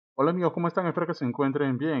Hola amigos, ¿cómo están? Espero que se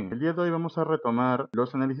encuentren bien. El día de hoy vamos a retomar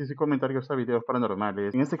los análisis y comentarios a videos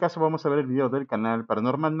paranormales. En este caso vamos a ver el video del canal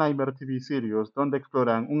Paranormal Nightmare TV Series, donde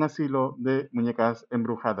exploran un asilo de muñecas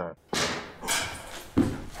embrujadas.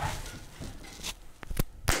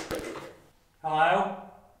 Hello?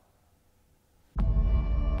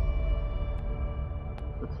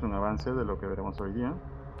 Este es un avance de lo que veremos hoy día.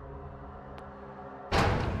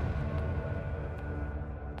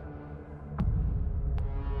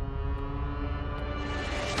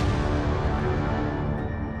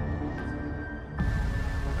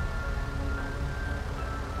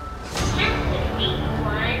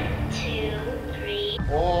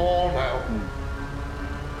 Oh no.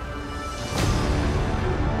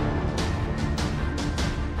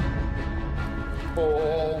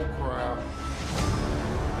 Oh crap.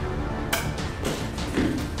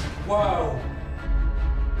 Whoa!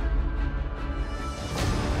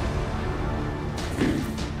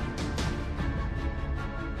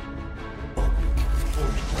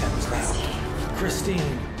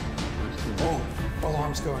 Christine. Oh,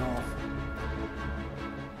 alarm's going off.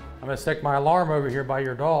 I'm gonna stick my alarm over here by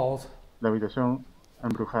your dolls. La habitación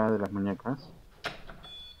embrujada de las muñecas.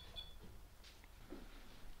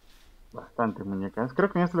 Bastantes muñecas.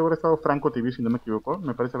 Creo que en este lugar ha estado Franco TV, si no me equivoco.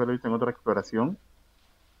 Me parece haberlo visto en otra exploración.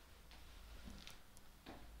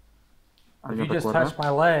 If you just touched my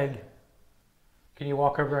leg, can you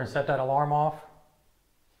walk over there and set that alarm off?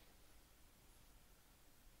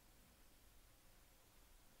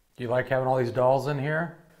 Do you like having all these dolls in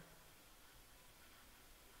here?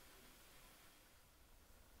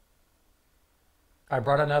 I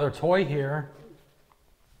brought another toy here.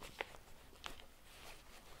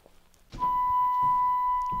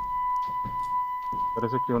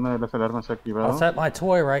 Parece que una de las alarmas se ha activado. I'll set my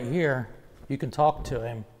toy right here. You can talk to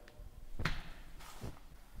him.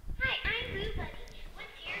 Hi, I'm Boo Buddy.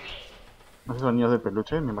 What's your name? Esos sonidos de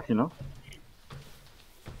peluche, me imagino. Boo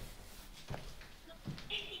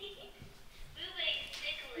Buddy's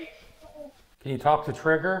ticklish. Can you talk to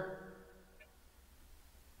Trigger?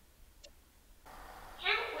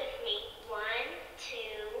 Count with me. 1, 2,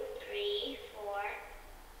 3, 4.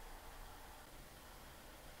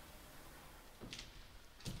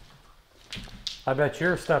 I bet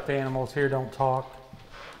your stuffed animals here don't talk.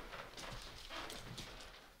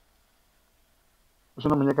 Es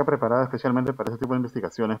una muñeca preparada especialmente para ese tipo de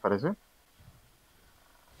investigaciones, parece.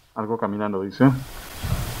 Algo caminando, dice.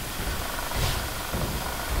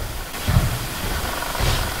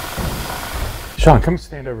 Sean, come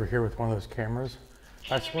stand over here with one of those cameras.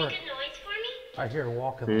 I Can you swear, make a noise for me? I hear her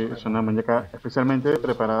walking. Sí, es una muñeca especialmente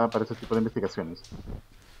preparada para ese tipo de investigaciones.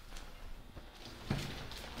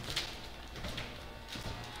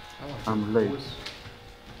 I'm late.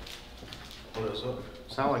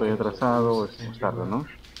 Estoy atrasado, es tarde, ¿no?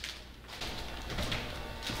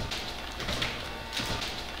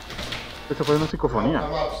 Eso fue una psicofonía.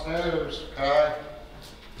 Come upstairs, Kai.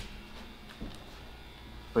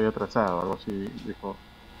 Estoy atrasado, algo así dijo.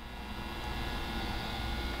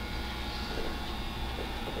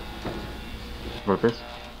 Golpes.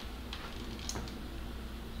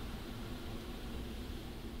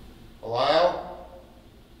 Hello?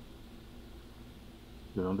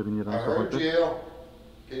 ¿De dónde vinieron I esos heard golpes? you.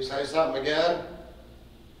 Can you say something again?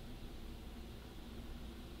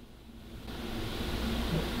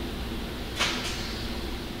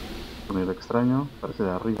 Sonido extraño, parece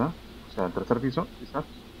de arriba. O sea, el tercer piso, quizás.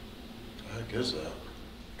 I guess so.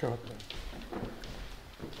 Go up there.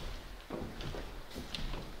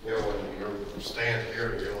 You know, when you're standing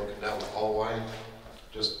here and you're looking down the hallway,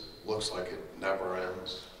 just looks like it never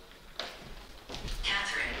ends.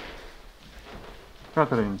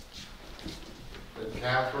 Catherine. Did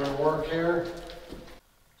Catherine work here?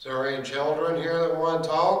 Is there any children here that want to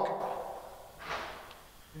talk?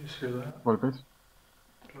 You see that, Golpes.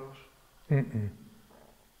 Josh? Mm-mm.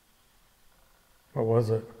 What was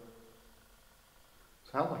it?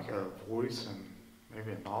 Sound like a voice and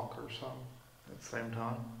maybe a knock or something at the same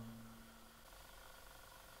time.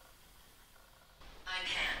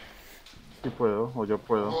 Sí puedo, o yo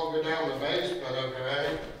puedo. I'll go down the basement,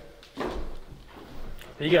 okay?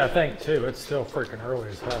 You gotta think too, it's still freaking early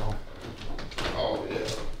as hell. Oh, yeah.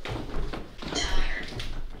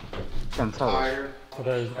 Cansado. Tired. For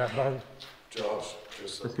those that both. Josh,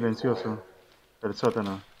 just Es silencioso. El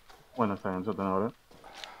sótano. Bueno, está en el sótano ahora.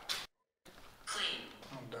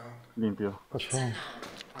 I'm done. Limpio. What's wrong?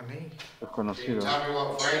 My knee. Can you Desconocido. tell me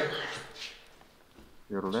what Frank?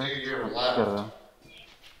 Your To left. your Izquierda. left.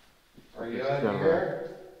 Are you in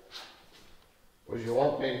here? Would you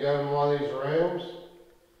want me to go in one of these rooms?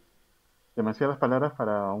 Demasiadas palabras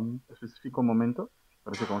para un específico momento.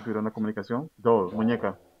 Parece como si hubiera una comunicación. Dos,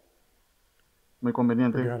 muñeca. Muy We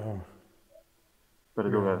conveniente got a, para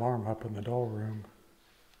el we got an lugar. alarm up in the doll room.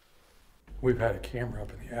 We've had a camera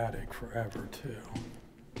up in the attic forever too.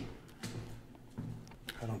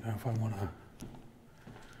 I don't know if I want to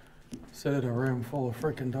sit in a room full of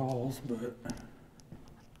freaking dolls, but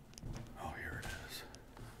oh, here it is.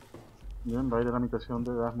 Bien, va a ir a la habitación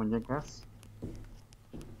de las muñecas.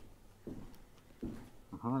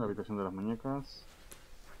 Ajá, la habitación de las muñecas.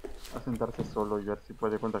 A sentarse solo y ver si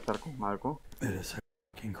puede contactar con algo. It is so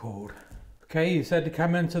fucking cold. Okay, you said to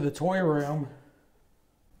come into the toy room.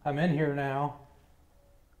 I'm in here now.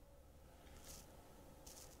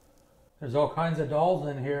 There's all kinds of dolls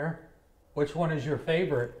in here. Which one is your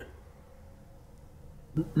favorite?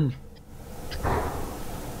 Un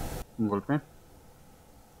golpe.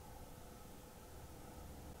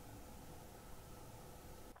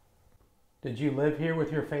 Did you live here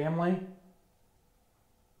with your family?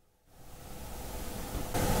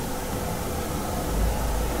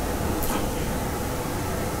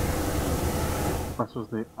 Pasos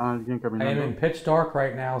de alguien I am in caminando. pitch dark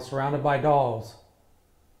right now, surrounded by dolls.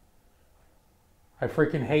 I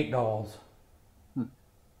freaking hate dolls.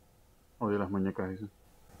 Odio las muñecas, dice.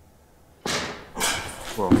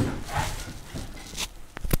 Wow.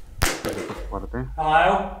 Esto es fuerte.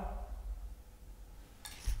 Hello?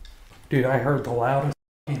 Dude, I heard the loudest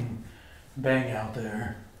fucking bang out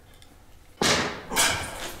there.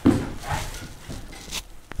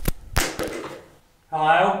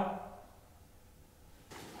 Hello?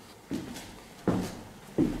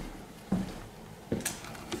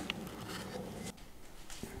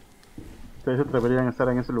 ¿Ustedes se atreverían a estar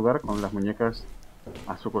en ese lugar con las muñecas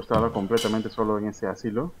a su costado completamente solo en ese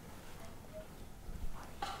asilo?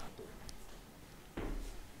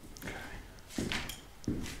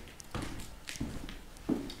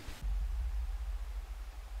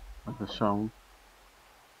 Sean.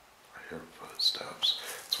 I hear footsteps.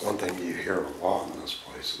 It's one thing you hear a lot in this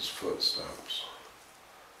place is footsteps.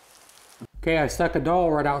 Okay, I stuck a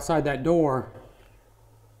doll right outside that door.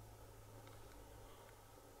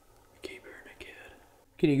 I keep hearing a kid.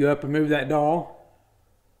 Can you go up and move that doll?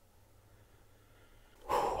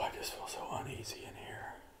 Whew, I just feel so uneasy in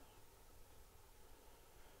here.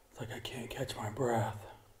 It's like I can't catch my breath.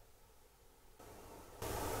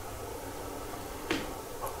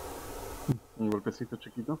 Un golpecito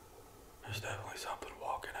chiquito. There's definitely something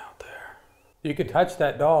walking out there. You can touch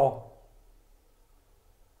that doll.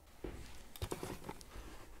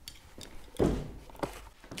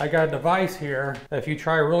 I got a device here that if you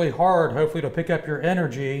try really hard, hopefully it'll pick up your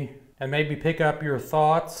energy and maybe pick up your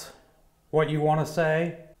thoughts, what you want to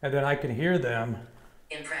say, and then I can hear them.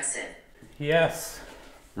 Impressive. Yes,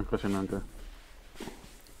 Impresionante.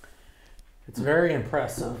 it's very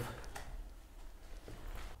impressive.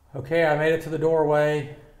 Okay, I made it to the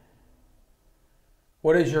doorway.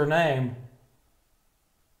 What is your name?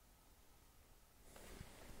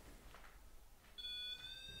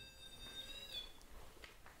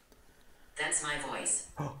 That's my voice.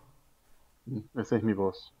 Esa es mi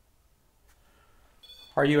voz.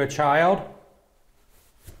 Are you a child?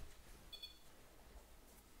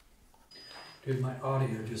 Dude, my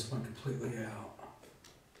audio just went completely out.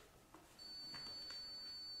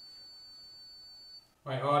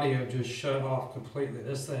 My audio just shut off completely.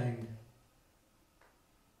 This thing.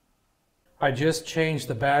 I just changed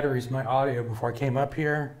the batteries in my audio before I came up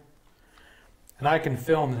here. And I can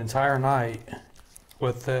film the entire night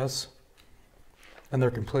with this. And they're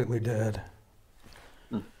completely dead.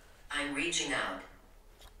 I'm reaching out.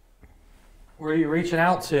 Where are you reaching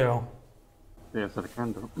out to? Estoy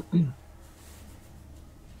acercando.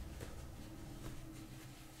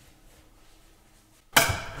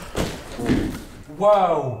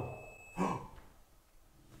 Whoa!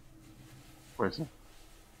 Pues sí.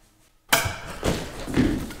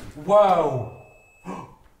 Whoa!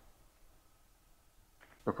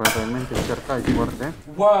 Pero fue realmente cerca y fuerte.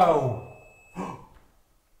 Whoa!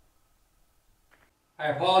 I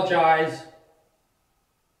apologize.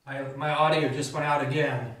 My audio just went out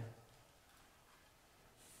again.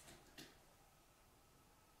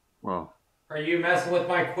 Wow. Are you messing with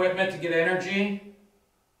my equipment to get energy?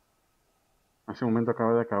 Hace un momento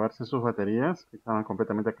acaba de acabarse sus baterías, que estaban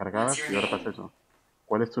completamente cargadas, y ahora pasa eso.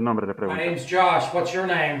 ¿Cuál es tu nombre? Le My pregunta. name's Josh. What's your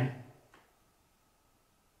name?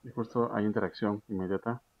 Y justo hay interacción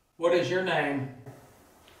inmediata. What is your name?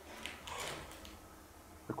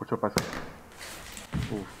 Escucho pasar.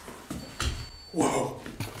 Uf. Whoa!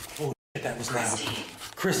 Holy shit, that was loud.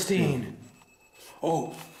 Christine!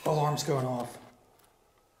 Oh, alarm's going off.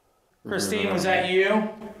 Christine, was that you?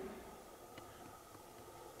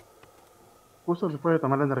 Justo después de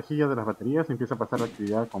tomar la energía de las baterías empieza a pasar la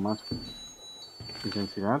actividad con más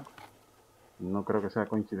intensidad. No creo que sea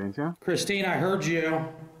coincidencia. Christine, I heard you.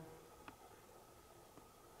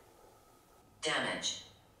 Damage.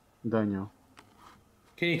 Daño.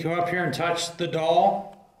 Can you come up here and touch the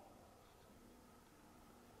doll?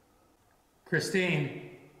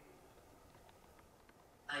 Christine.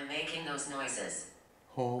 I'm making those noises.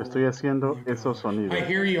 Estoy haciendo esos I sonidos.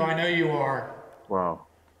 hear you, I know you are. Wow.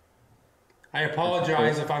 I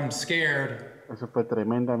apologize if I'm scared, Eso fue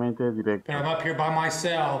tremendamente directo. but I'm up here by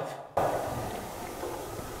myself.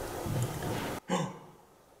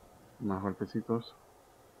 Más golpecitos.